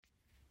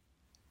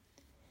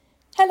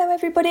Hello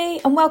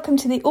everybody and welcome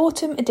to the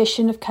autumn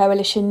edition of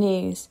Coalition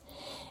News.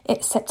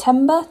 It's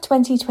September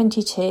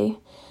 2022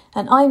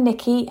 and I'm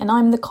Nikki and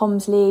I'm the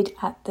comms lead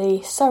at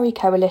the Surrey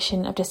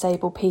Coalition of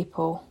Disabled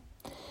People.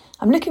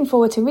 I'm looking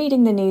forward to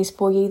reading the news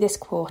for you this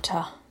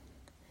quarter.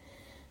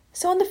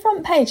 So on the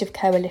front page of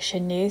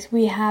Coalition News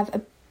we have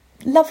a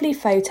lovely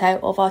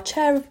photo of our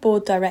Chair of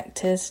Board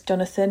Directors,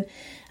 Jonathan,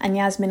 and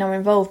Yasmin, our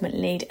Involvement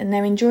Lead, and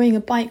they're enjoying a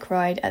bike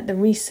ride at the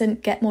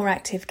recent Get More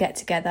Active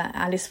get-together at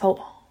Alice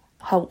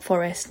Holt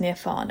Forest near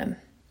Farnham.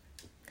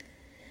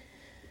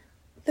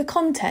 The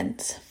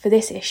contents for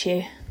this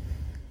issue: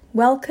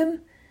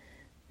 welcome,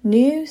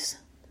 news,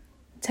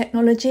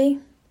 technology,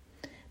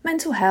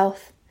 mental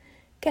health,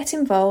 get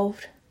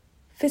involved,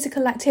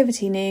 physical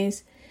activity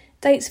news,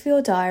 dates for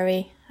your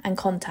diary, and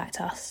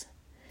contact us.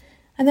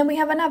 And then we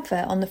have an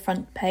advert on the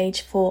front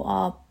page for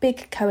our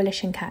big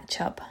coalition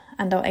catch-up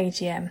and our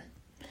AGM.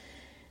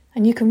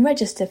 And you can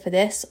register for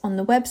this on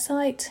the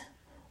website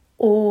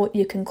or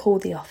you can call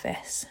the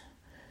office.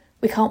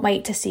 We can't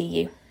wait to see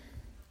you.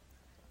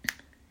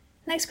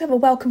 Next we have a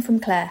welcome from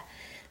Claire.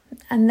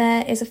 And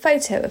there is a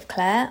photo of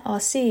Claire, our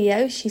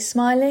CEO. She's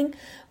smiling,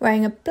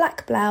 wearing a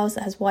black blouse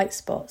that has white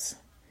spots.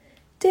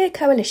 Dear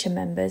Coalition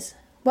members,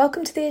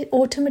 welcome to the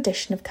autumn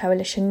edition of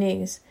Coalition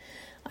News.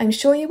 I'm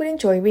sure you will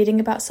enjoy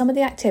reading about some of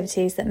the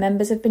activities that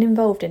members have been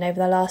involved in over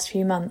the last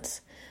few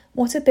months.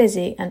 What a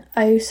busy and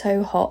oh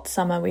so hot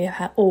summer we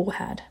have all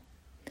had.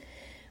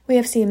 We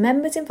have seen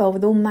members involved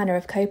with all manner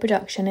of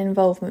co-production and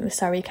involvement with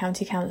Surrey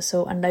County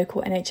Council and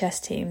local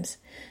NHS teams,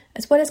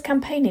 as well as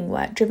campaigning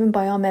work driven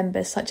by our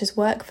members, such as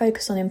work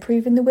focused on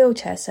improving the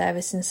wheelchair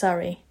service in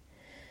Surrey.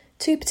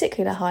 Two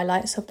particular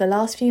highlights of the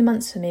last few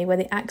months for me were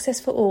the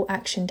Access for All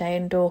Action Day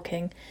in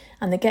Dorking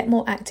and the Get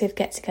More Active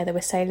get-together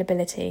with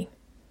Sailability.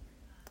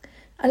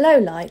 A low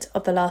light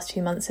of the last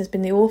few months has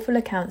been the awful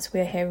accounts we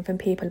are hearing from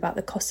people about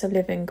the cost of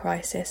living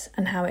crisis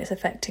and how it's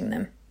affecting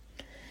them.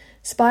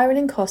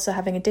 Spiralling costs are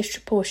having a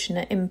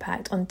disproportionate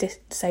impact on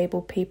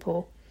disabled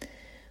people.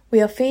 We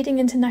are feeding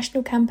into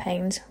national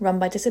campaigns run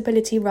by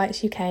Disability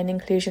Rights UK and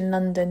Inclusion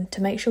London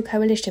to make sure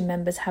coalition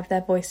members have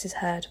their voices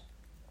heard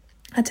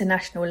at a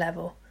national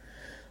level.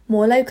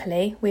 More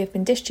locally, we have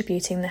been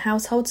distributing the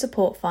Household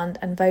Support Fund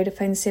and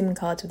Vodafone SIM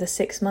cards with a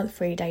 6-month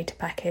free data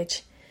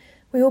package.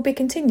 We will be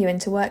continuing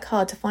to work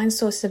hard to find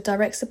sources of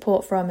direct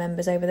support for our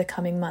members over the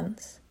coming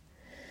months.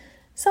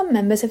 Some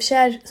members have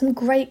shared some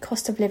great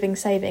cost of living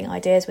saving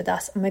ideas with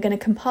us and we're going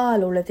to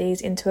compile all of these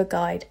into a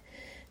guide.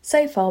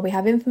 So far we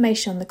have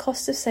information on the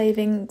cost of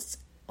savings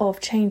of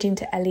changing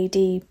to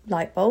LED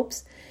light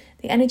bulbs,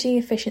 the energy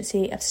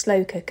efficiency of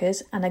slow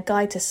cookers and a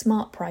guide to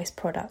smart price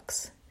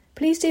products.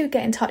 Please do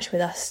get in touch with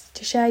us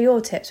to share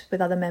your tips with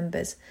other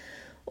members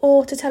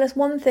or to tell us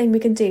one thing we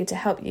can do to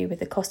help you with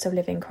the cost of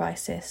living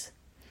crisis.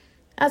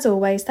 As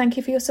always, thank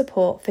you for your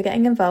support, for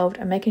getting involved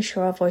and making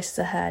sure our voices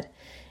are heard.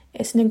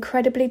 It's an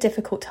incredibly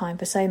difficult time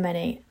for so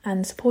many,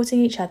 and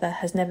supporting each other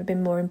has never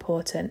been more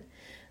important.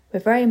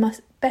 With very much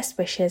best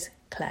wishes,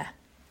 Claire.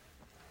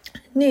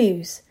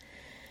 News.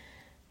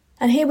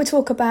 And here we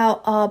talk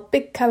about our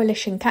big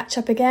coalition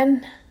catch-up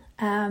again.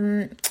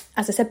 As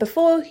I said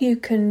before, you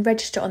can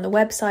register on the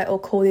website or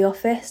call the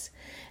office.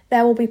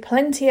 There will be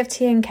plenty of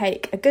tea and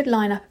cake, a good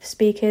lineup of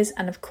speakers,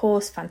 and of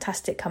course,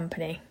 fantastic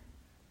company.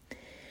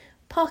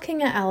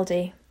 Parking at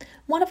Aldi.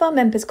 One of our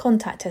members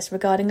contacted us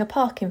regarding a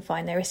parking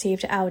fine they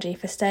received at Aldi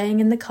for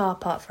staying in the car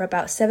park for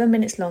about 7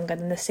 minutes longer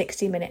than the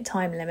 60-minute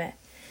time limit.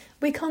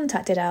 We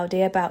contacted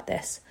Aldi about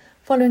this.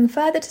 Following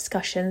further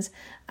discussions,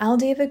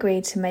 Aldi have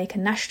agreed to make a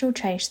national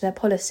change to their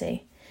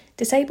policy.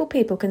 Disabled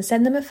people can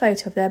send them a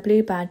photo of their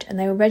blue badge and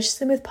they will register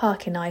them with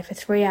Parking Eye for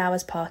 3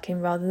 hours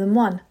parking rather than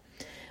 1.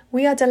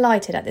 We are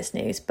delighted at this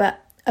news, but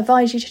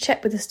advise you to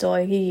check with the store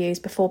you use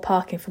before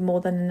parking for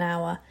more than an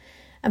hour.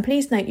 And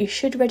please note you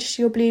should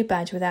register your blue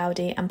badge with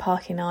Aldi and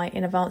Parking Eye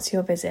in advance of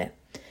your visit.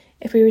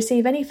 If we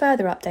receive any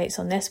further updates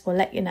on this, we'll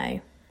let you know.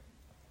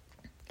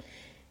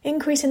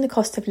 Increase in the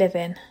cost of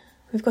living.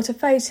 We've got a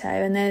photo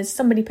and there's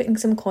somebody putting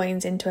some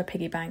coins into a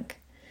piggy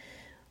bank.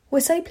 We're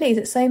so pleased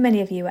that so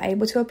many of you were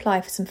able to apply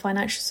for some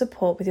financial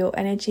support with your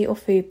energy or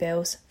food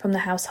bills from the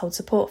Household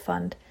Support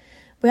Fund.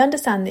 We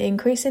understand the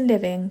increase in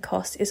living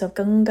costs is of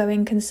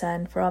ongoing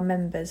concern for our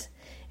members.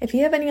 If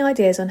you have any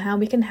ideas on how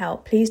we can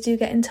help, please do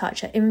get in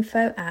touch at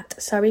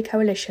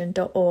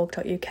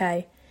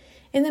info@surreycoalition.org.uk.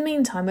 In the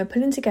meantime, we're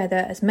pulling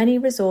together as many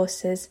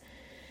resources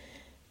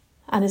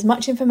and as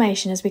much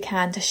information as we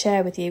can to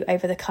share with you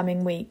over the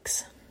coming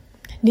weeks.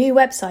 New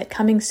website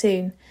coming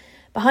soon.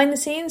 Behind the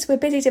scenes, we're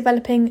busy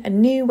developing a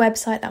new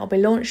website that will be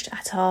launched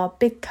at our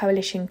big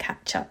coalition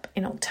catch-up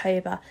in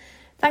October.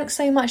 Thanks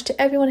so much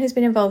to everyone who's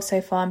been involved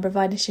so far and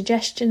providing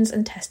suggestions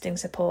and testing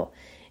support.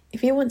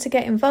 If you want to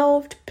get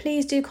involved,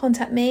 please do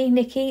contact me,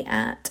 Nikki,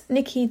 at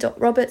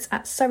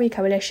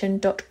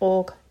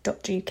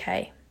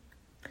nikki.roberts@surreycoalition.org.uk.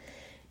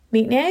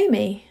 Meet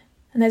Naomi.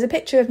 And there's a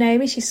picture of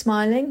Naomi, she's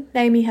smiling.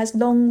 Naomi has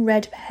long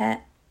red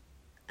hair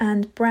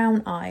and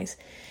brown eyes.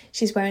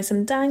 She's wearing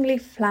some dangly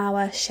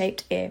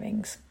flower-shaped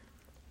earrings.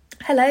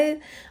 Hello,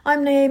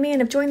 I'm Naomi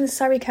and I've joined the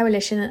Surrey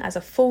Coalition as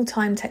a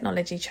full-time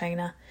technology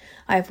trainer.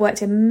 I have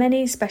worked in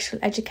many special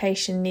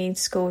education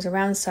needs schools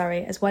around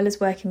Surrey, as well as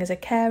working as a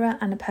carer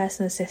and a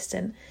personal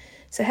assistant,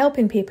 so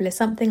helping people is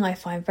something I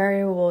find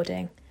very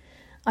rewarding.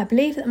 I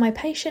believe that my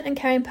patient and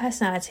caring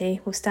personality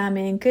will stand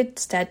me in good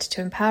stead to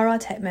empower our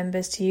tech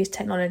members to use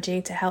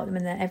technology to help them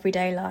in their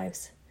everyday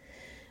lives.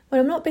 When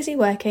I'm not busy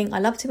working, I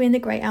love to be in the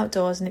great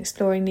outdoors and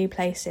exploring new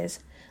places.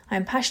 I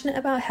am passionate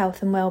about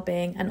health and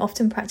well-being and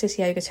often practice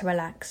yoga to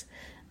relax.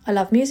 I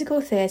love musical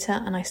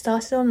theatre and I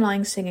started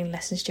online singing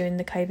lessons during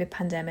the COVID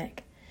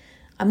pandemic.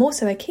 I'm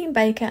also a keen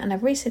baker and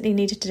have recently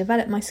needed to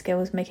develop my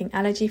skills making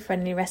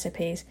allergy-friendly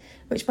recipes,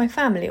 which my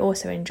family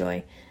also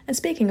enjoy. And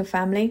speaking of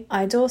family,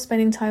 I adore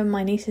spending time with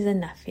my nieces and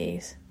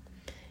nephews.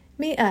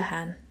 Meet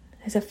Erhan.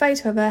 There's a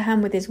photo of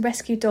Erhan with his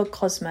rescue dog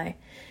Cosmo.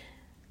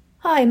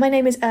 Hi, my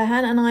name is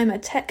Erhan and I'm a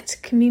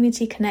Tech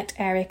Community Connect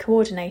Area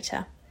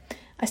Coordinator.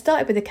 I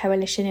started with the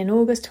Coalition in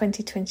August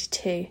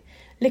 2022,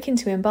 looking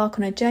to embark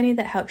on a journey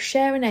that helps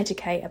share and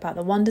educate about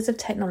the wonders of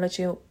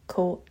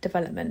technological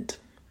development.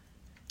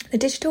 The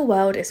digital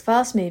world is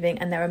fast moving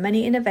and there are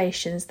many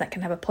innovations that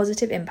can have a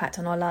positive impact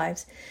on our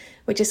lives,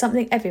 which is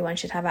something everyone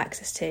should have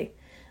access to.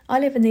 I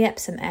live in the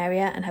Epsom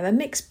area and have a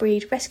mixed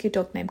breed rescue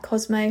dog named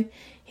Cosmo.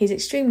 He's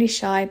extremely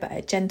shy but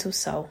a gentle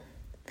soul.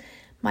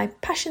 My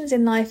passions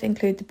in life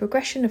include the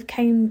progression of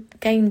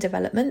game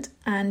development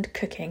and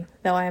cooking,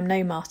 though I am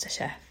no master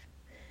chef.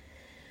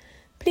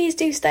 Please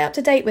do stay up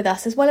to date with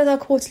us as well as our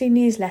quarterly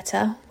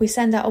newsletter. We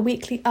send out a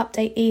weekly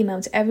update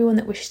email to everyone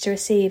that wishes to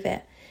receive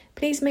it.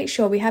 Please make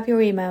sure we have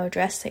your email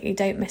address so you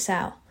don't miss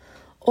out.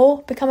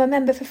 Or become a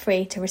member for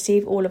free to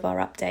receive all of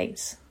our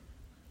updates.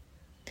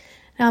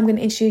 Now I'm going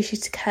to introduce you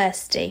to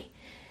Kirsty.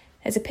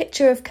 There's a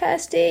picture of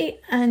Kirsty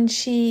and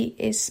she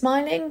is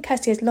smiling.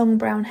 Kirsty has long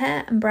brown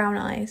hair and brown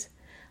eyes.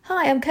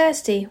 Hi, I'm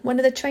Kirsty, one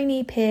of the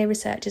trainee peer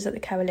researchers at the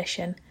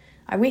Coalition.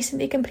 I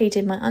recently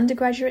completed my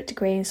undergraduate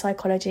degree in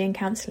psychology and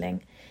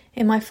counselling.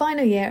 In my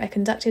final year, I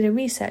conducted a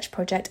research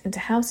project into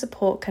how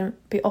support can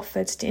be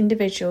offered to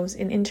individuals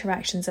in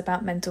interactions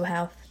about mental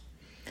health.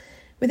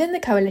 Within the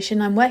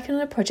Coalition, I'm working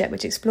on a project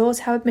which explores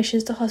how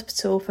admissions to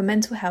hospital for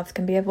mental health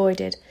can be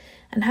avoided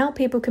and how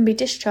people can be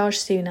discharged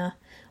sooner.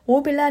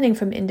 We'll be learning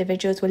from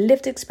individuals with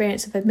lived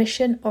experience of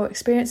admission or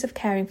experience of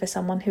caring for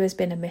someone who has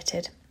been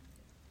admitted.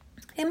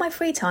 In my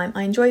free time,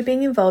 I enjoy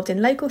being involved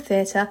in local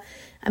theatre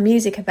and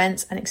music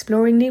events and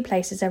exploring new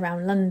places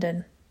around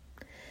London.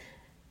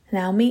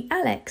 Now meet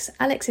Alex.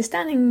 Alex is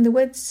standing in the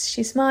woods,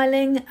 she's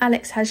smiling.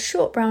 Alex has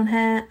short brown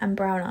hair and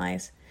brown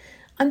eyes.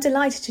 I'm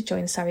delighted to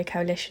join Surrey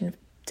Coalition of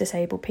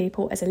Disabled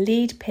People as a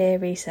lead peer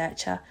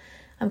researcher.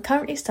 I'm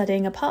currently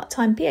studying a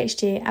part-time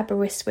PhD at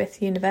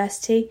Aberystwyth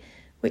University,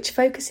 which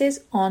focuses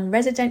on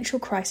residential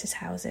crisis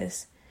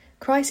houses.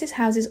 Crisis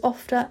houses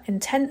offer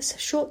intense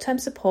short-term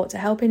support to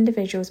help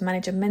individuals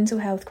manage a mental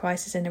health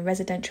crisis in a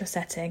residential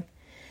setting.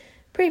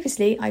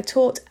 Previously, I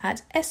taught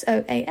at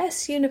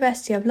SOAS,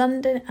 University of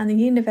London and the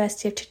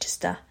University of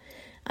Chichester,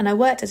 and I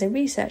worked as a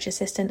research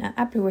assistant at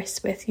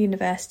Aberystwyth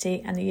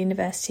University and the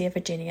University of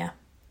Virginia.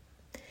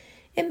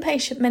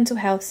 Inpatient mental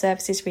health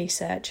services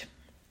research.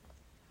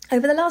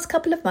 Over the last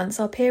couple of months,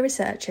 our peer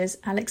researchers,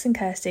 Alex and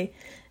Kirsty,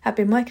 have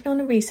been working on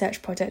a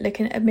research project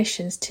looking at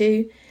admissions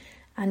to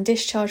and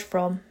discharge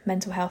from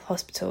mental health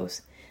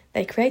hospitals.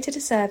 They created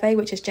a survey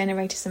which has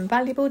generated some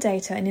valuable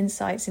data and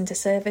insights into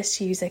service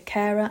user,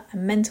 carer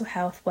and mental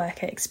health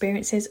worker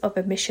experiences of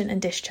admission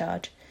and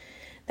discharge.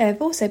 They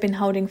have also been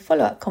holding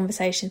follow-up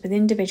conversations with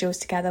individuals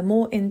to gather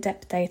more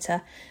in-depth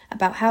data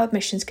about how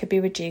admissions could be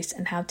reduced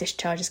and how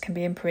discharges can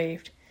be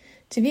improved.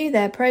 To view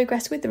their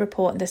progress with the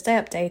report and to stay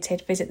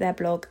updated, visit their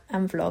blog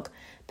and vlog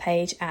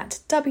page at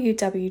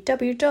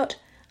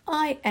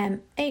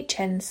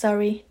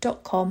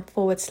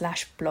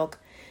www.imhnsurrey.com/blog.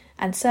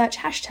 and search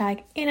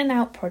hashtag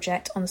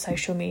InAndOutProject on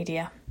social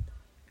media.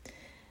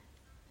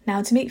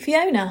 Now to meet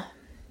Fiona.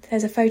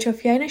 There's a photo of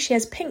Fiona. She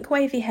has pink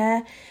wavy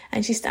hair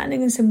and she's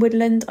standing in some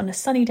woodland on a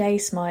sunny day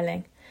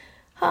smiling.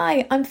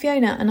 Hi, I'm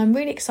Fiona and I'm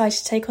really excited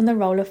to take on the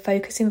role of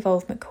Focus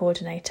Involvement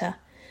Coordinator.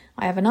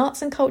 I have an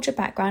arts and culture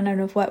background and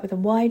have worked with a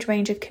wide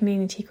range of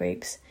community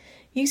groups,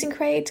 using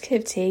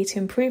creativity to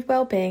improve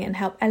well-being and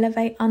help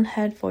elevate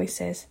unheard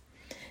voices.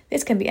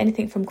 This can be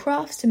anything from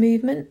crafts to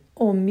movement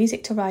or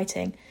music to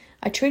writing.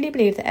 I truly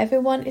believe that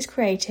everyone is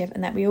creative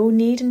and that we all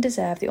need and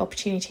deserve the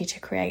opportunity to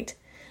create.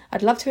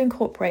 I'd love to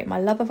incorporate my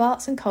love of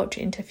arts and culture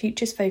into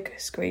future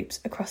focus groups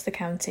across the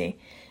county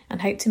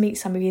and hope to meet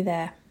some of you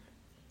there.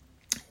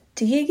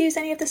 Do you use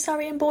any of the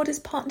Surrey and Borders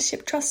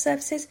Partnership Trust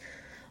services,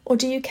 or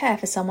do you care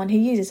for someone who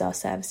uses our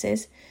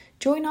services?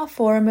 Join our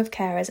forum of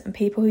carers and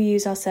people who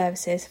use our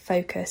services,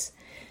 Focus,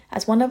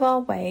 as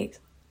a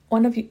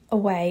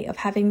way of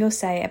having your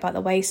say about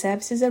the way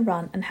services are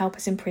run and help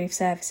us improve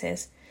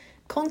services.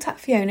 Contact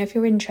Fiona if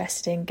you're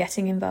interested in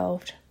getting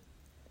involved.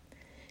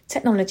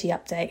 Technology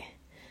update.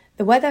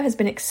 The weather has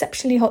been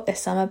exceptionally hot this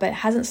summer, but it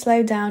hasn't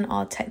slowed down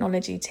our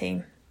technology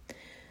team.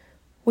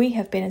 We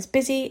have been as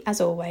busy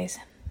as always.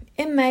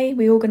 In May,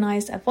 we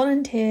organised a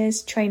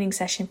volunteers training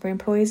session for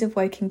employees of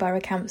Woking Borough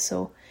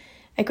Council.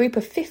 A group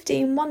of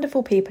 15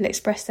 wonderful people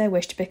expressed their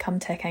wish to become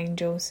tech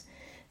angels.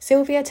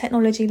 Sylvia,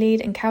 technology lead,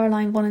 and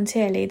Caroline,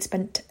 volunteer lead,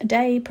 spent a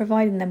day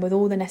providing them with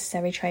all the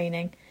necessary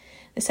training.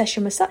 The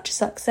session was such a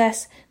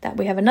success that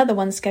we have another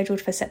one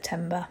scheduled for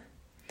September.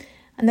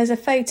 And there's a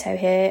photo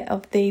here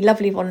of the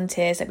lovely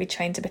volunteers that we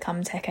trained to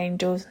become tech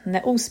angels, and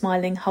they're all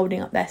smiling, holding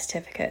up their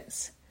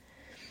certificates.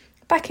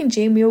 Back in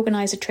June, we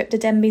organised a trip to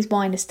Denby's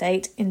Wine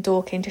Estate in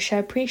Dorking to show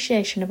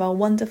appreciation of our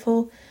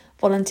wonderful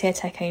volunteer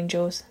tech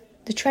angels.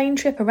 The train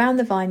trip around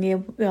the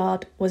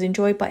vineyard was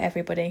enjoyed by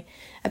everybody.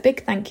 A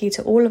big thank you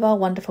to all of our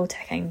wonderful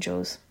tech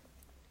angels.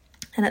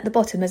 And at the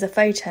bottom there's a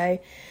photo,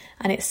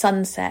 and it's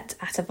sunset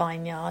at a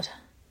vineyard.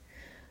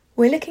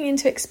 We're looking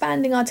into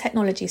expanding our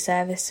technology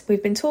service.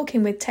 We've been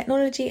talking with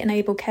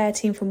technology-enabled care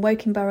team from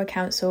Woking Borough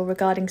Council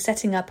regarding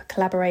setting up a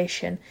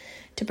collaboration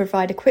to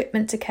provide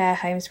equipment to care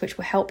homes which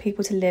will help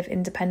people to live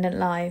independent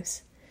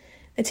lives.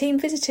 The team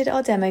visited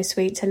our demo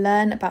suite to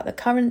learn about the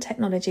current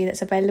technology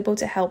that's available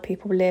to help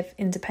people live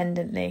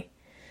independently.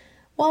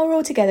 While we're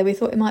all together, we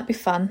thought it might be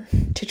fun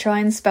to try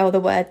and spell the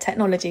word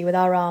technology with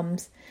our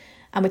arms,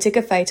 and we took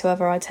a photo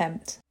of our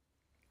attempt.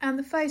 And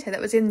the photo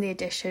that was in the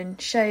edition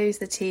shows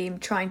the team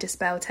trying to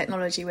spell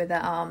technology with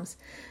their arms.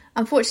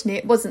 Unfortunately,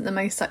 it wasn't the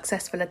most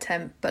successful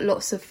attempt, but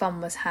lots of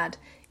fun was had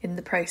in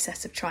the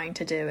process of trying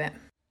to do it.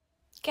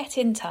 Get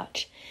in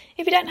touch.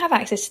 If you don't have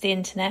access to the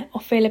internet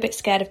or feel a bit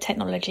scared of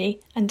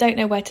technology and don't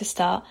know where to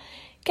start,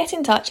 get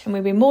in touch and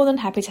we'll be more than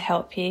happy to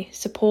help you,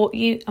 support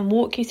you and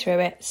walk you through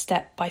it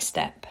step by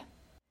step.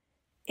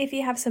 If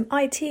you have some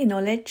IT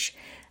knowledge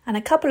and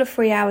a couple of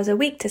free hours a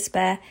week to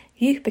spare,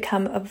 you can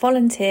become a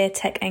volunteer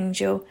tech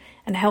angel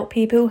and help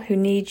people who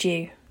need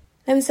you.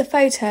 There was a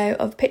photo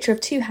of a picture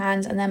of two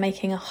hands and they're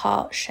making a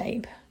heart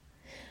shape.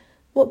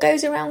 What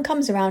goes around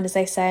comes around, as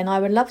they say, and I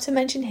would love to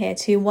mention here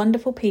two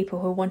wonderful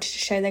people who wanted to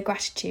show their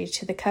gratitude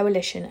to the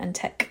Coalition and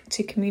Tech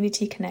to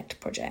Community Connect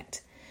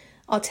project.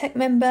 Our tech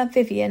member,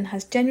 Vivian,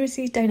 has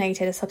generously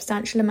donated a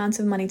substantial amount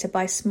of money to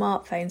buy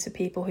smartphones for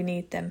people who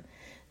need them.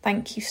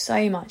 Thank you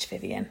so much,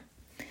 Vivian.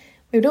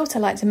 We would also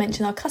like to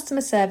mention our customer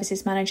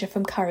services manager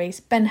from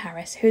Currys, Ben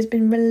Harris, who has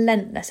been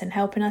relentless in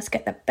helping us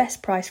get the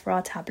best price for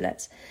our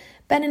tablets.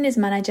 Ben and his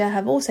manager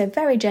have also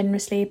very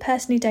generously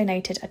personally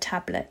donated a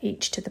tablet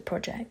each to the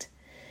project.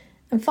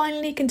 And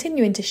finally,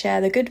 continuing to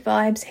share the good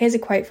vibes, here's a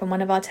quote from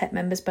one of our tech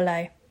members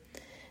below.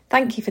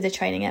 Thank you for the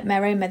training at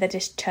Merrow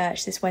Methodist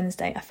Church this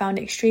Wednesday. I found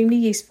it extremely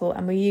useful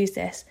and we use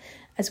this,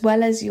 as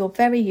well as your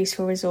very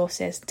useful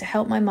resources, to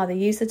help my mother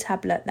use the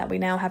tablet that we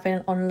now have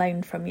on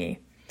loan from you.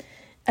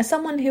 As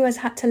someone who has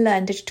had to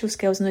learn digital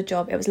skills on the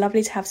job, it was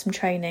lovely to have some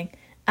training.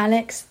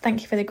 Alex,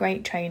 thank you for the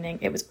great training.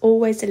 It was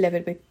always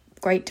delivered with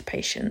great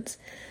patience.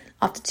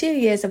 After 2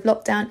 years of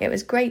lockdown, it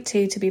was great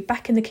too to be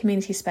back in the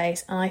community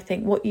space, and I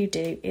think what you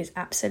do is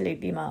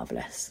absolutely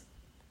marvellous.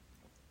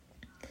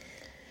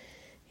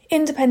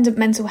 Independent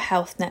Mental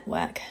Health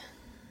Network.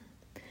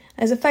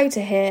 There's a photo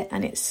here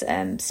and it's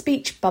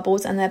speech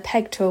bubbles and they're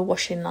pegged to a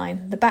washing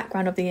line. The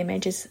background of the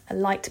image is a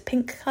light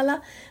pink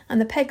colour and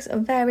the pegs are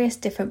various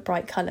different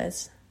bright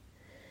colours.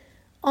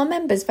 Our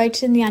members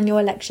voted in the annual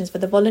elections for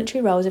the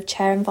voluntary roles of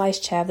Chair and Vice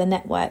Chair of the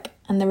network,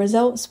 and the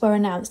results were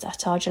announced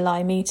at our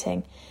July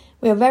meeting.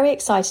 We are very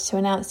excited to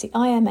announce the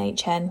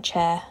IMHN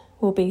Chair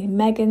will be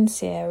Megan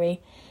Seary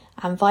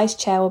and Vice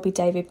Chair will be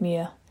David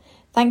Muir.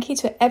 Thank you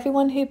to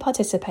everyone who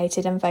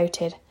participated and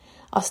voted.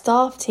 Our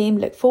staff team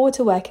look forward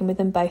to working with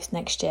them both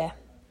next year.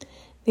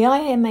 The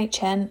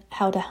IMHN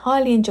held a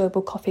highly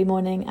enjoyable coffee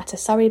morning at a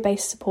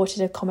Surrey-based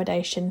supported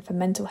accommodation for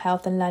mental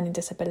health and learning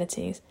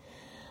disabilities.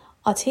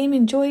 Our team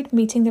enjoyed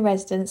meeting the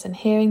residents and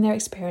hearing their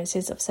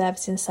experiences of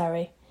service in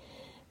Surrey.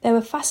 There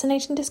were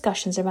fascinating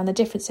discussions around the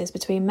differences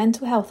between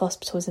mental health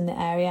hospitals in the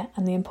area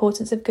and the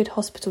importance of good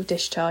hospital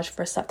discharge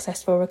for a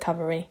successful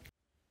recovery.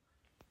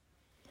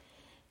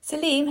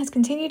 Salim has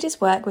continued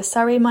his work with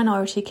Surrey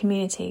minority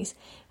communities,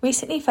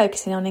 recently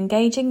focusing on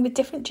engaging with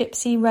different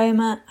Gypsy,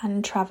 Roma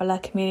and Traveller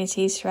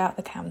communities throughout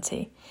the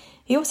county.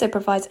 He also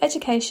provides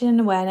education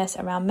and awareness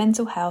around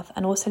mental health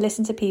and also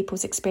listens to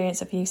people's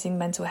experience of using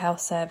mental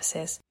health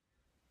services.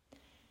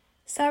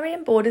 Surrey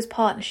and Borders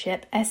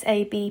Partnership,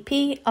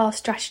 SABP, our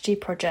strategy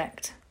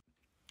project.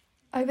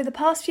 Over the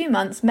past few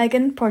months,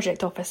 Megan,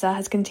 Project Officer,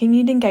 has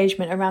continued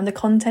engagement around the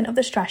content of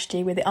the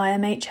strategy with the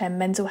IMHN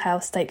mental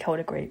health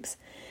stakeholder groups.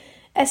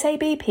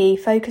 SABP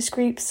focus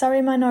groups,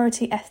 Surrey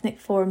Minority Ethnic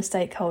Forum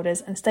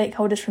stakeholders and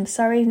stakeholders from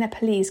Surrey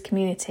Nepalese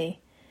community.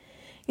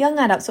 Young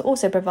adults are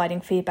also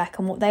providing feedback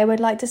on what they would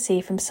like to see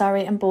from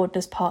Surrey and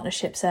Borders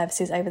Partnership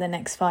services over the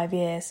next 5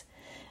 years.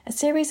 A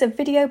series of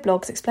video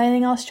blogs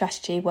explaining our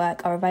strategy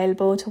work are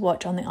available to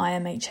watch on the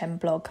IMHN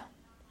blog.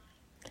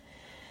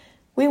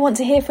 We want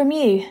to hear from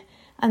you,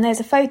 and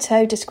there's a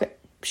photo. It's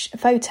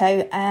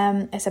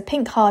a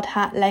pink hard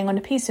hat laying on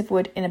a piece of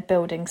wood in a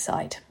building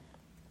site.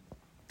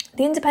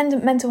 The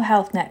Independent Mental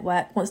Health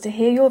Network wants to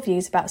hear your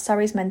views about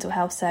Surrey's mental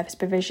health service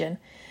provision.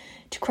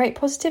 To create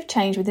positive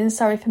change within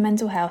Surrey for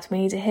mental health, we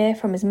need to hear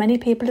from as many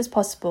people as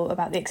possible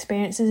about the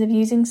experiences of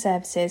using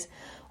services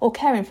or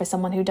caring for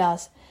someone who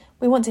does.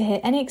 We want to hear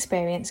any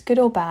experience, good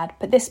or bad,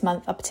 but this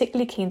month I'm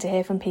particularly keen to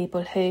hear from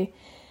people who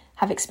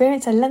have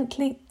experienced a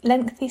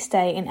lengthy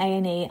stay in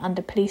A&E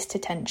under police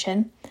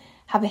detention,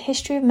 have a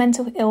history of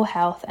mental ill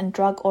health and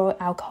drug or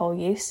alcohol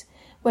use.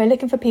 We're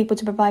looking for people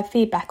to provide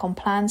feedback on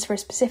plans for a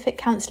specific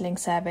counselling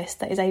service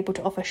that is able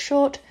to offer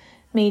short,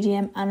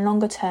 medium and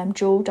longer term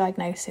dual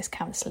diagnosis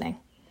counselling.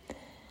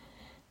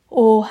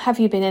 Or have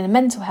you been in a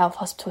mental health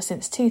hospital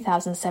since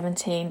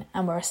 2017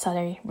 and were a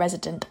Surrey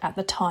resident at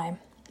the time?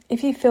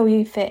 If you feel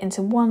you fit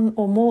into one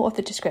or more of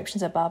the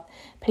descriptions above,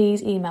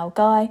 please email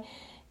Guy.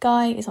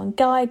 Guy is on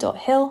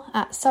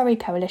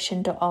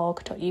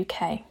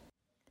guy.hill@surreycoalition.org.uk.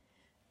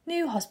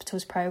 New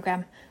Hospitals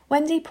Programme.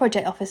 Wendy,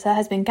 Project Officer,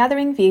 has been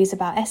gathering views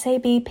about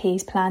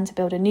SABP's plan to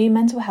build a new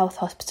mental health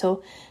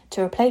hospital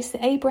to replace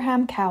the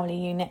Abraham Cowley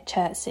unit,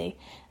 Chertsey,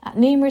 at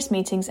numerous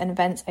meetings and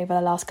events over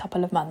the last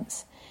couple of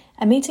months.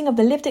 A meeting of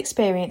the Lived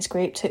Experience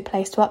group took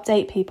place to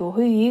update people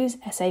who use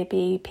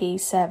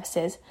SABP's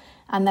services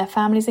and their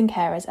families and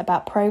carers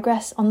about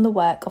progress on the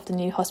work of the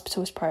New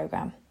Hospitals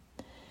Programme.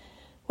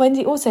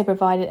 Wendy also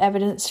provided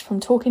evidence from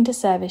talking to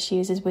service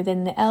users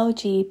within the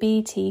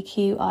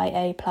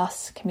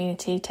LGBTQIA+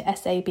 community to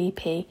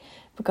SABP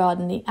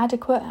regarding the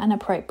adequate and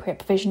appropriate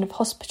provision of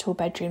hospital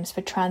bedrooms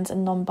for trans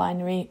and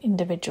non-binary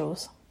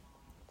individuals.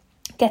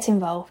 Get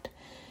involved.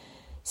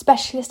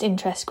 Specialist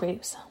interest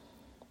groups.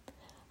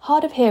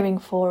 Hard of Hearing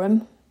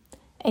Forum,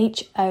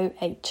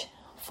 HOH.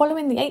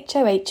 Following the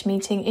HOH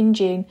meeting in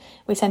June,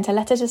 we sent a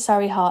letter to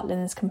Surrey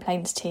Heartlands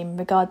complaints team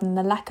regarding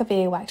the lack of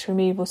earwax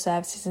removal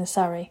services in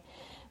Surrey.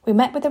 We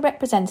met with a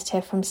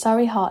representative from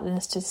Surrey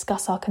Heartlands to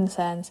discuss our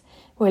concerns.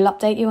 We will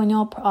update you on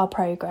our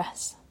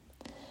progress.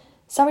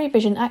 Surrey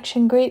Vision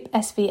Action Group,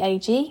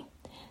 SVAG.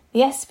 The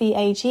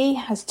SVAG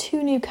has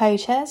 2 new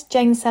co-chairs,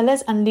 Jane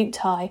Sellers and Luke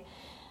Tye.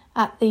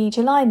 At the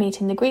July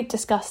meeting, the group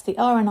discussed the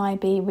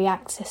RNIB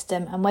React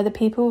system and whether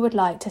people would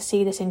like to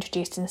see this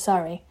introduced in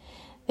Surrey.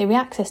 The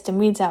React system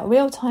reads out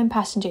real-time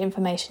passenger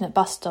information at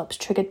bus stops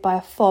triggered by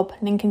a fob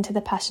linking to the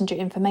passenger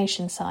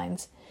information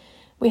signs.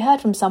 We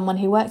heard from someone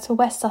who works for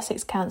West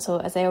Sussex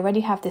Council as they already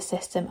have this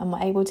system and were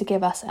able to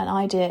give us an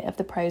idea of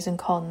the pros and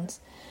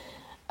cons.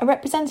 A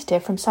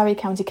representative from Surrey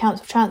County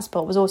Council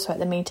Transport was also at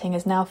the meeting and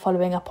is now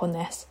following up on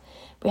this.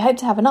 We hope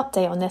to have an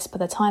update on this by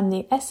the time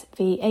the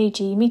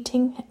SVAG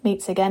meeting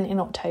meets again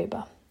in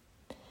October.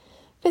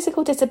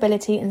 Physical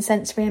Disability and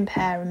Sensory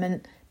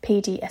Impairment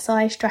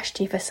PDSI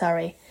Strategy for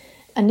Surrey.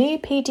 A new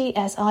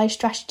PDSI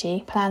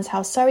strategy plans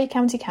how Surrey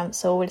County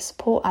Council will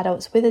support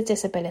adults with a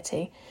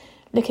disability,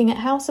 looking at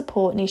how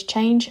support needs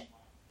change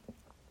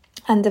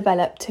and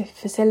develop to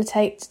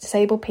facilitate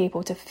disabled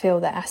people to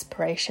fulfil their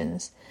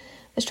aspirations.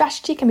 The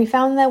strategy can be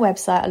found on their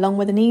website along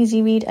with an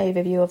easy read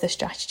overview of the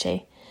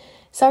strategy.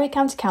 Surrey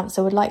County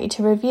Council would like you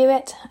to review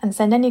it and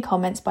send any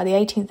comments by the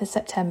 18th of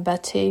September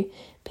to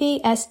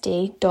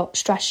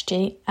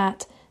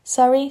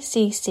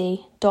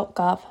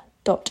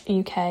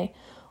psd.strategy@surreycc.gov.uk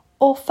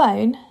or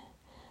phone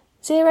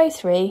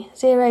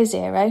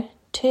 0300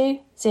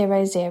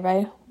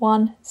 200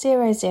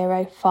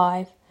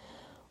 1005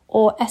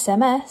 or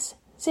SMS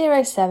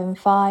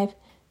 075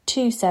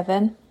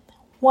 27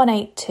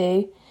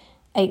 182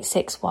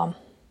 861.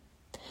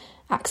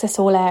 Access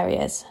all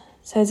areas.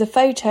 So there's a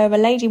photo of a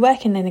lady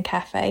working in a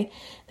cafe.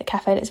 The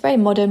cafe looks very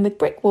modern with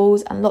brick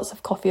walls and lots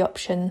of coffee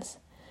options.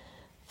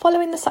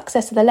 Following the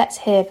success of the Let's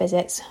Hear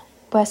visits,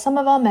 where some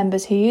of our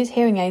members who use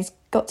hearing aids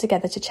got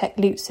together to check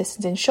loop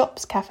systems in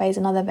shops, cafes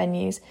and other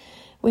venues,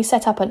 we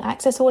set up an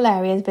Access All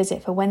Areas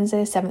visit for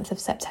Wednesday the 7th of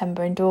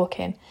September in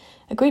Dorking.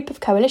 A group of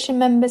coalition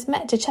members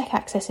met to check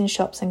access in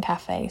shops and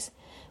cafes.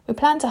 We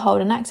plan to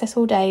hold an Access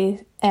All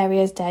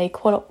Areas Day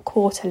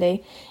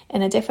quarterly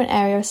in a different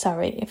area of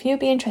Surrey. If you would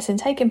be interested in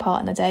taking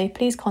part in the day,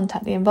 please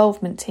contact the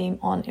involvement team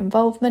on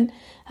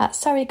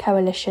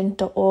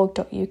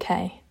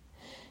involvement@surreycoalition.org.uk.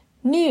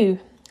 New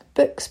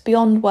Books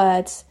Beyond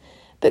Words.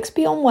 Books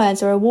Beyond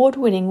Words are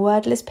award-winning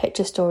wordless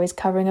picture stories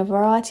covering a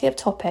variety of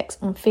topics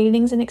on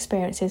feelings and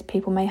experiences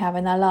people may have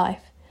in their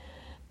life.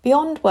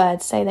 Beyond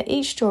Words say that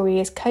each story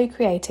is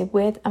co-created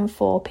with and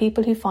for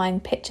people who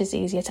find pictures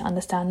easier to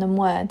understand than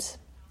words.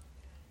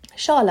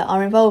 Charlotte,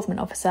 our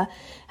involvement officer,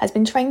 has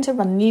been trained to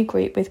run a new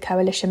group with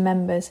coalition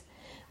members.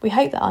 We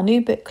hope that our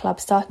new book club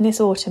starting this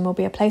autumn will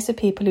be a place for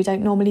people who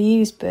don't normally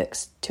use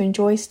books to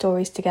enjoy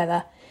stories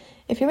together.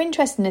 If you're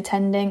interested in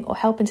attending or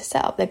helping to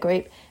set up the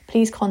group,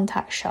 please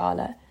contact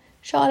Charlotte.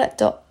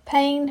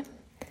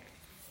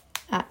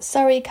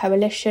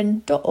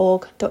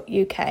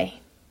 charlotte.payne@surreycoalition.org.uk.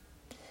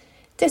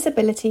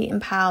 Disability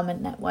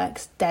Empowerment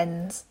Networks,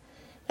 DENS.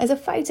 There's a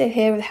photo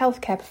here of a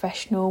healthcare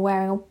professional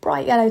wearing a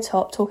bright yellow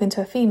top talking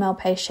to a female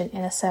patient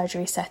in a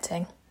surgery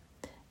setting.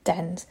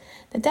 DENS.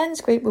 The DENS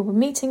group will be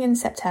meeting in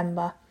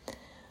September.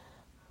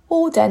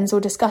 All DENS will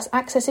discuss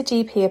access to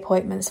GP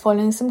appointments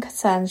following some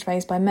concerns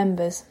raised by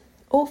members.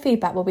 All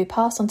feedback will be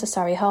passed on to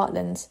Surrey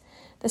Heartlands.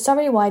 The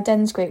Surrey-wide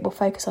Dens Group will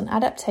focus on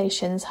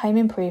adaptations, home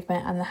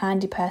improvement and the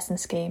Handy Person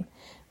scheme.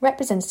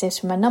 Representatives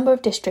from a number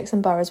of districts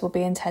and boroughs will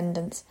be in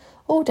attendance.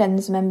 All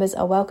Dens members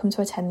are welcome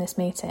to attend this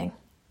meeting.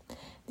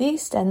 The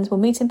East Dens will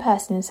meet in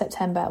person in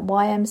September at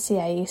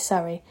YMCA East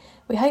Surrey.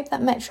 We hope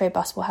that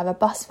Metrobus will have a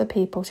bus for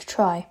people to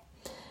try.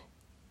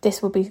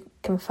 This will be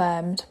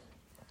confirmed.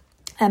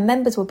 And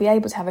members will be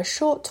able to have a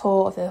short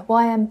tour of the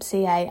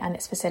YMCA and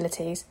its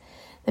facilities.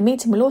 The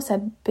meeting will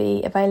also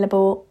be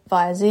available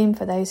via Zoom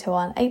for those who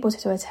aren't able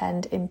to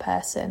attend in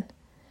person.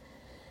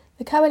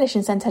 The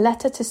Coalition sent a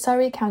letter to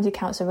Surrey County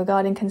Council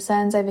regarding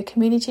concerns over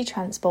community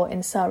transport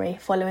in Surrey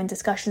following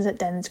discussions at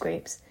Dens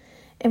Groups.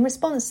 In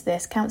response to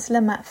this,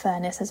 Councillor Matt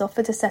Furness has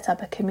offered to set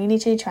up a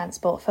community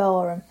transport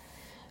forum.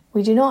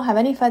 We do not have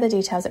any further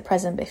details at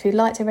present, but if you'd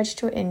like to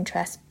register your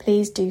interest,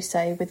 please do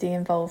so with the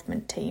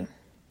involvement team.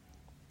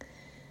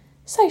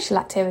 Social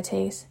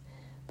activities.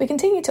 We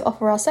continue to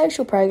offer our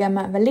social programme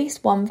at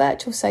least one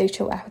virtual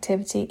social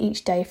activity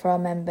each day for our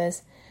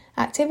members.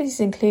 Activities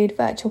include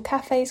virtual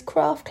cafes,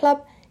 craft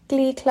club,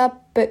 glee club,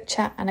 book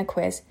chat and a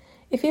quiz.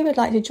 If you would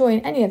like to join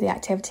any of the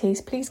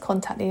activities, please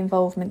contact the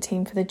involvement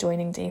team for the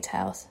joining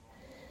details.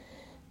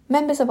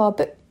 Members of our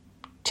book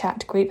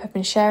chat group have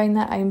been sharing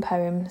their own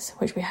poems,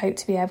 which we hope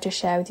to be able to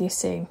share with you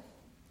soon.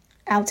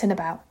 Out and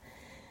about.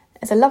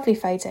 There's a lovely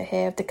photo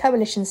here of the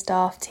Coalition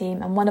staff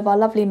team and one of our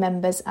lovely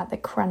members at the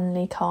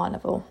Cranley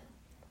Carnival.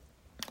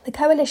 The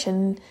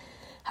Coalition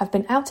have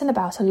been out and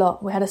about a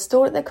lot. We had a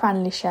stall at the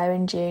Cranley show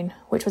in June,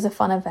 which was a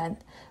fun event,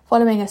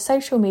 following a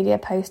social media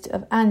post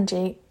of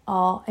Angie,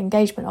 our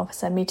engagement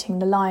officer, meeting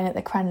the line at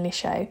the Cranley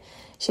show.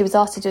 She was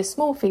asked to do a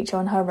small feature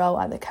on her role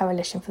at the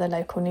Coalition for the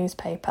local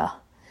newspaper.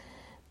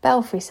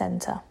 Belfry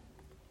Centre.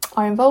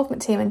 Our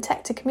involvement team and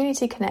Tech to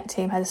Community Connect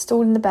team had a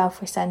stall in the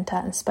Belfry Centre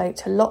and spoke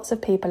to lots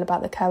of people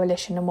about the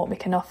Coalition and what we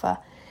can offer.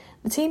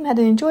 The team had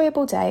an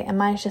enjoyable day and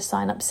managed to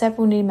sign up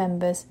several new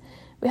members.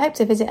 We hope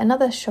to visit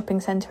another shopping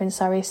centre in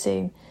Surrey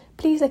soon.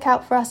 Please look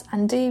out for us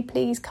and do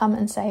please come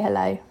and say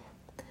hello.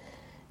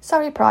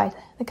 Surrey Pride.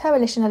 The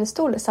Coalition had a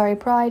stall at Surrey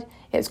Pride.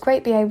 It was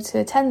great to be able to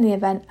attend the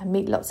event and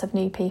meet lots of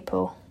new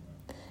people.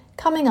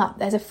 Coming up,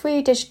 there's a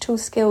free digital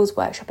skills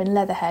workshop in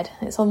Leatherhead.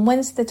 It's on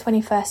Wednesday the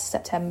 21st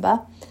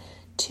September,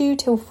 2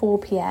 till 4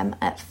 p.m.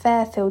 at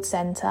Fairfield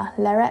Centre,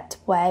 Leret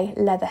Way,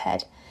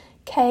 Leatherhead,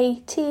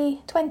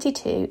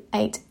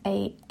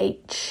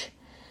 KT228AH.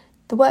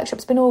 The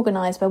workshop's been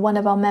organised by one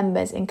of our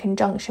members in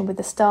conjunction with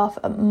the staff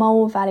at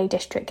Mole Valley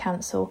District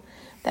Council.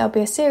 There will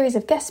be a series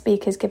of guest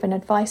speakers giving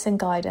advice and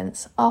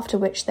guidance, after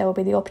which there will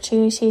be the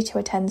opportunity to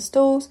attend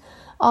stalls,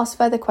 ask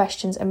further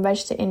questions and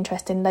register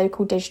interest in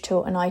local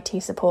digital and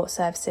IT support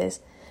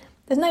services.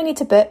 There's no need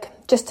to book,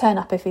 just turn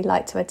up if you'd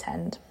like to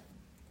attend.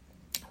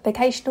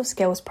 Vocational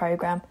Skills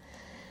Programme.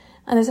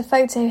 And there's a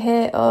photo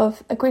here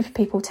of a group of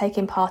people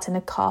taking part in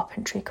a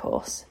carpentry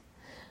course.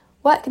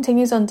 Work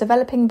continues on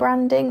developing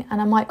branding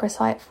and a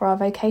microsite for our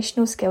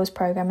Vocational Skills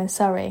Programme in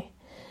Surrey.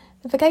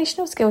 The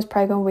Vocational Skills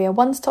Programme will be a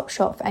one-stop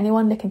shop for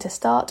anyone looking to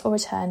start or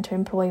return to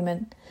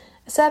employment.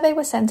 A survey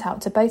was sent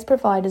out to both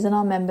providers and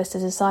our members to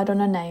decide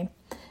on a name,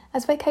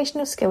 as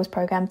Vocational Skills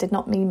Programme did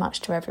not mean much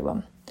to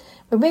everyone.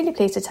 We're really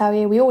pleased to tell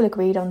you we all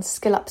agreed on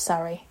Skill Up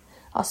Surrey.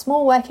 Our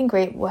small working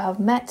group will have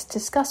met to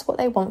discuss what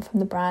they want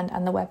from the brand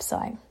and the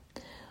website.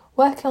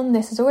 Work on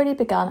this has already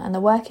begun and the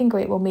working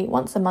group will meet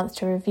once a month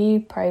to review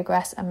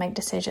progress and make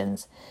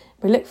decisions.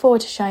 We look forward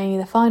to showing you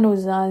the final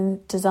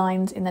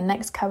designs in the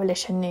next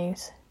Coalition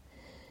news.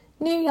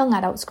 New Young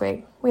Adults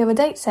Group. We have a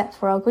date set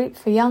for our group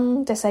for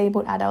young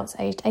disabled adults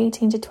aged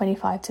 18 to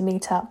 25 to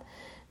meet up.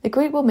 The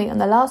group will meet on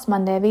the last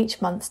Monday of each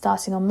month,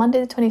 starting on Monday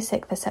the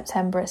 26th of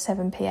September at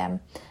 7 p.m.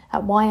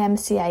 at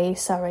YMCA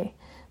Surrey.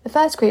 The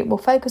first group will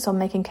focus on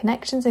making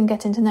connections and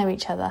getting to know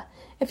each other.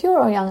 If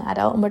you're a young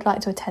adult and would like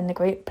to attend the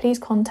group, please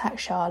contact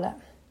Charlotte.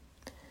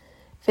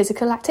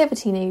 Physical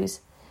activity news.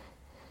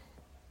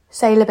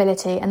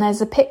 Sailability, and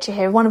there's a picture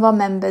here of one of our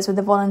members with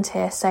a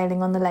volunteer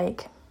sailing on the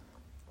lake.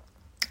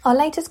 Our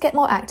latest Get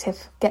More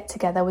Active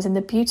get-together was in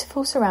the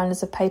beautiful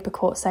surroundings of Paper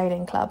Court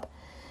Sailing Club.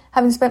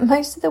 Having spent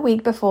most of the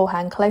week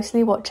beforehand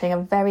closely watching a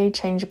very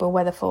changeable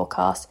weather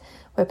forecast,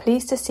 we're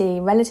pleased to see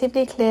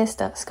relatively clear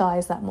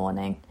skies that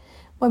morning.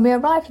 When we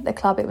arrived at the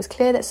club, it was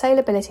clear that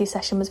sailability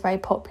session was very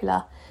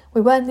popular.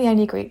 We weren't the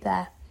only group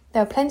there.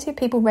 There were plenty of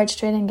people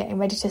registering and getting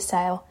ready to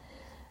sail.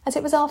 As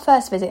it was our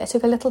first visit, it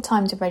took a little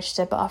time to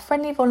register, but our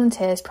friendly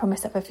volunteers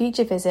promised that for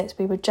future visits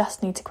we would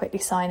just need to quickly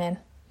sign in.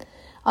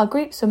 Our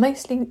groups were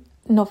mostly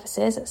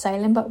novices at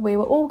sailing, but we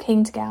were all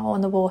keen to get out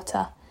on the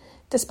water.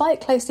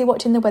 Despite closely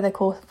watching the weather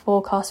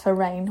forecast for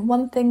rain,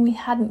 one thing we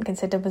hadn't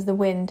considered was the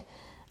wind,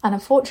 and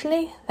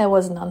unfortunately there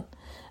was none.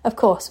 Of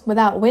course,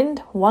 without wind,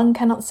 one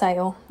cannot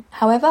sail.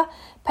 However,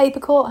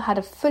 Paper Court had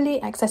a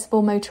fully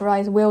accessible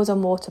motorised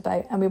wheels-on-water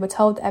boat, and we were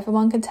told that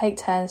everyone could take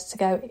turns to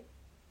go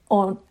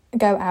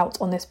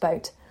out on this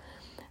boat.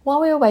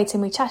 While we were waiting,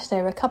 we chatted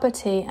over a cup of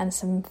tea and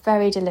some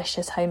very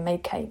delicious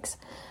homemade cakes.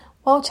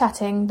 While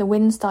chatting, the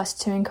wind started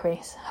to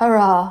increase.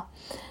 Hurrah!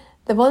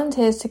 The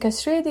volunteers took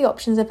us through the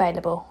options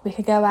available. We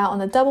could go out on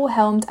the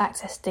double-helmed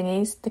access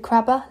dinghies, the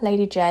Crabber,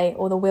 Lady J,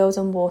 or the Wheels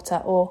on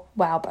Water or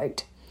WOW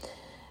boat.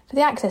 For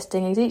the access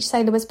dinghies, each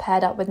sailor was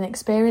paired up with an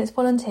experienced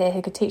volunteer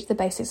who could teach the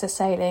basics of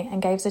sailing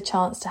and gave us a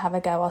chance to have a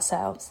go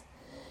ourselves.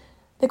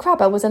 The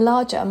Crabber was a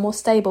larger and more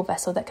stable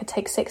vessel that could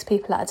take 6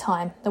 people at a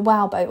time. The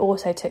WOW boat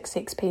also took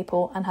 6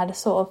 people and had a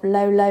sort of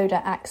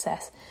low-loader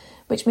access,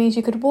 which means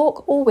you could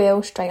walk or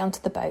wheel straight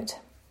onto the boat.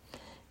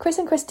 Chris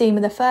and Christine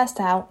were the first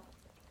out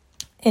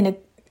in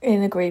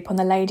a group on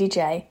the Lady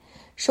J,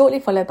 shortly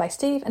followed by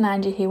Steve and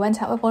Angie, who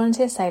went out with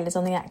volunteer sailors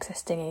on the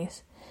access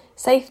dinghies.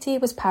 Safety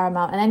was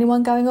paramount and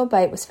anyone going on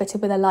boat was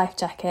fitted with a life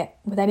jacket,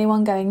 with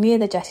anyone going near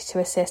the jetty to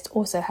assist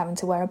also having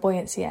to wear a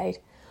buoyancy aid.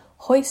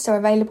 Hoists are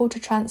available to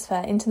transfer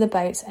into the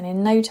boats and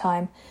in no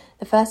time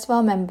the first of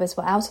our members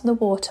were out on the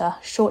water,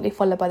 shortly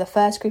followed by the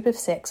first group of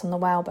 6 on the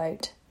WOW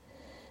boat.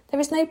 There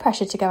is no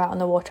pressure to go out on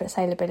the water at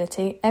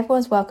Sailability.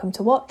 Everyone's welcome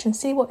to watch and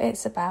see what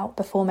it's about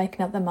before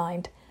making up their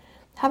mind.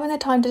 Having the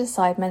time to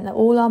decide meant that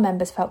all our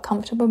members felt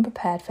comfortable and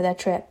prepared for their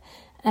trip,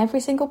 and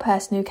every single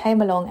person who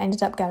came along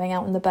ended up going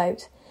out on the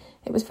boat.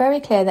 It was very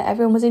clear that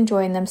everyone was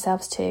enjoying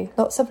themselves too.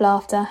 Lots of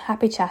laughter,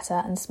 happy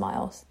chatter and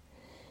smiles.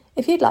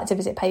 If you'd like to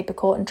visit Paper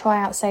Court and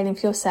try out sailing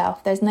for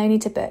yourself, there's no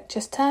need to book.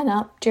 Just turn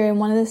up during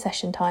one of the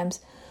session times.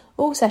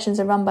 All sessions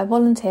are run by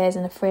volunteers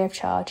and are free of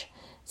charge.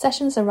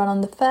 Sessions are run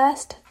on the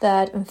 1st,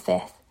 3rd and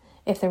 5th,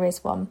 if there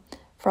is one,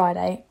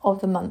 Friday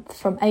of the month,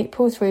 from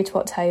April through to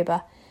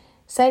October.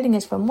 Sailing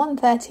is from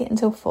 1:30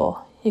 until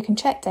 4. You can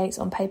check dates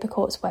on Paper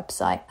Court's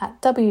website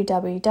at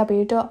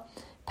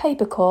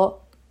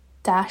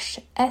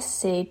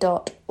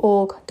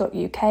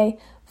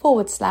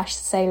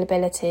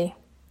www.papercourt-sc.org.uk/sailability.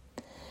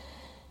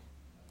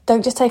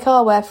 Don't just take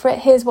our word for it.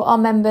 Here's what our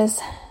members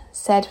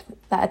said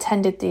that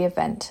attended the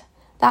event.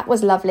 That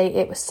was lovely.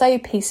 It was so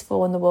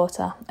peaceful on the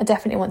water. I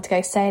definitely want to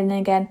go sailing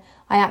again.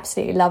 I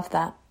absolutely love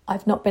that.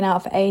 I've not been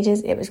out for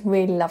ages. It was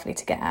really lovely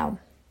to get out.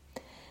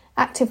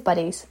 Active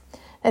buddies.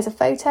 There's a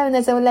photo and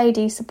there's a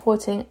lady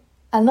supporting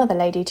another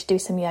lady to do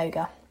some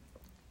yoga.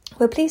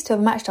 We're pleased to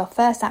have matched our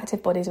first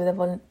active buddies with a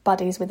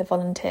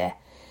volunteer.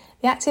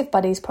 The Active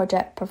Buddies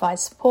project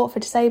provides support for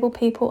disabled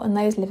people and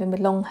those living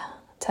with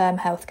long-term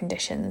health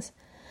conditions.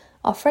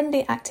 Our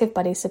friendly active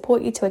buddies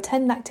support you to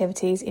attend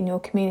activities in your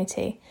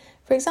community.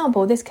 For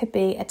example, this could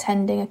be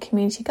attending a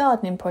community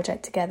gardening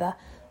project together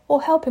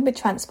or helping with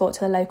transport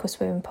to the local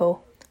swimming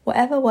pool.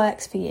 Whatever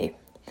works for you.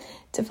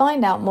 To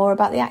find out more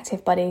about the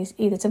Active Buddies,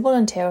 either to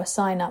volunteer or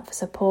sign up for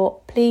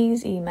support,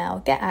 please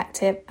email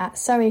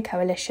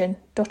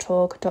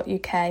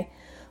getactive@surreycoalition.org.uk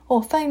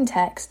or phone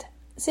text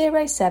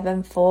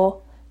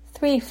 074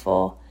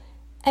 34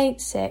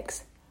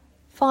 86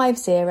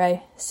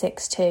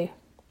 5062.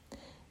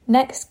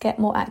 Next, Get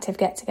More Active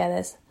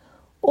get-togethers.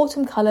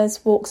 Autumn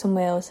Colours, Walks and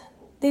Wheels.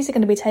 These are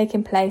going to be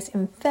taking place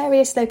in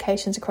various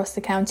locations across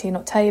the county in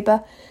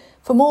October.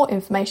 For more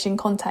information,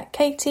 contact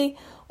Katie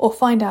or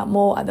find out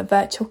more at the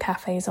virtual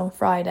cafes on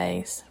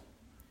Fridays.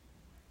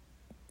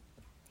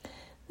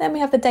 Then we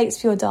have the dates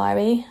for your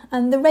diary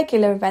and the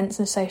regular events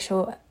and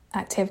social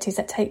activities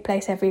that take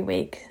place every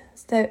week.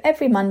 So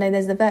every Monday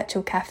there's the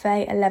virtual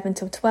cafe, 11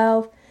 till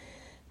 12.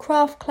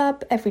 Craft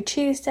club every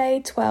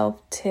Tuesday,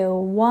 12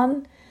 till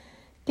 1.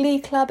 Glee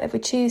club every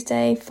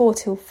Tuesday, 4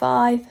 till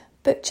 5.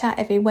 Book chat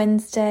every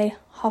Wednesday,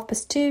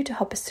 2:30 to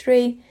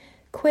 3:30.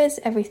 Quiz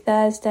every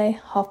Thursday,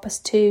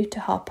 2:30 to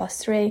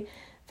 3:30.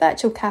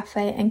 Virtual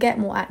cafe and Get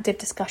More Active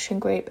discussion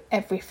group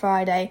every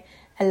Friday,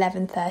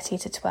 11:30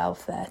 to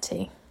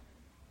 12:30.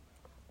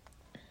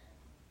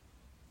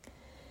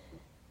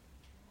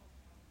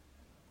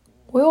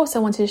 We also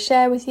wanted to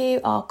share with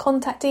you our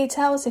contact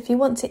details. If you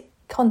want to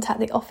contact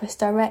the office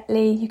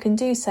directly, you can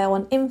do so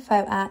on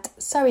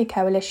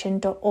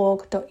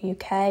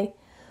info@surreycoalition.org.uk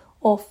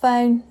or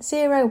phone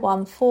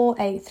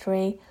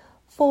 01483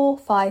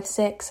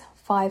 456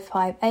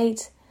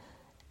 558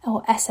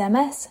 or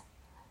SMS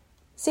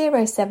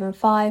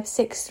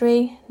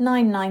 07563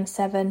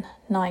 997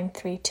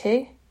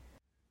 932.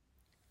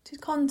 To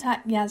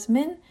contact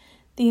Yasmin,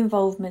 the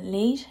involvement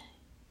lead,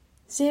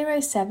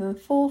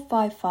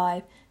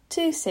 07455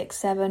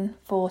 267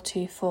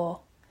 424.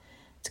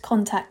 To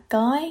contact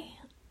Guy,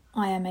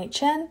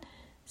 IMHN,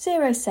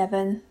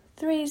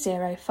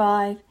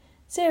 07305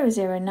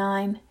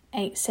 009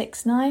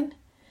 869.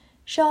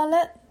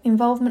 Charlotte,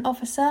 Involvement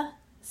Officer,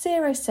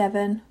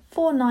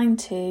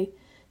 07492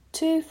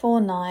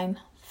 249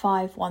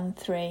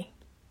 513.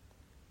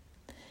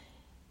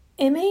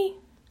 Imi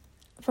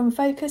from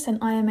Focus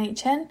and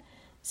IMHN,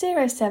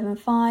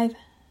 075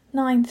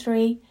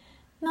 93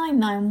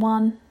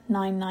 991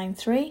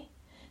 993.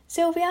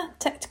 Sylvia,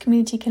 Tech to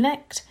Community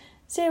Connect,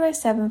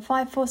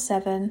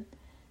 07547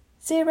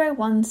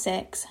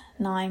 016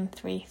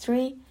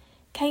 933.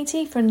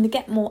 Katie from the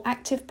Get More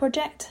Active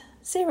Project,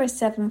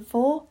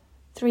 074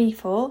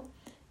 34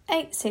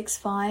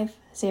 865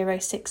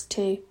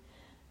 062.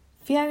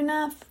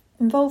 Fiona,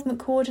 Involvement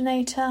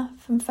Coordinator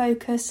from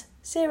Focus,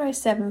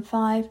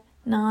 075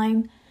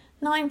 9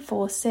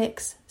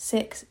 946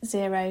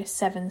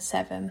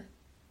 6077.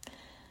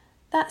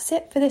 That's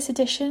it for this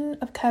edition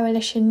of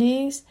Coalition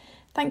News.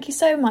 Thank you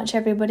so much,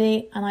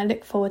 everybody, and I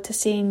look forward to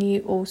seeing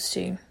you all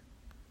soon.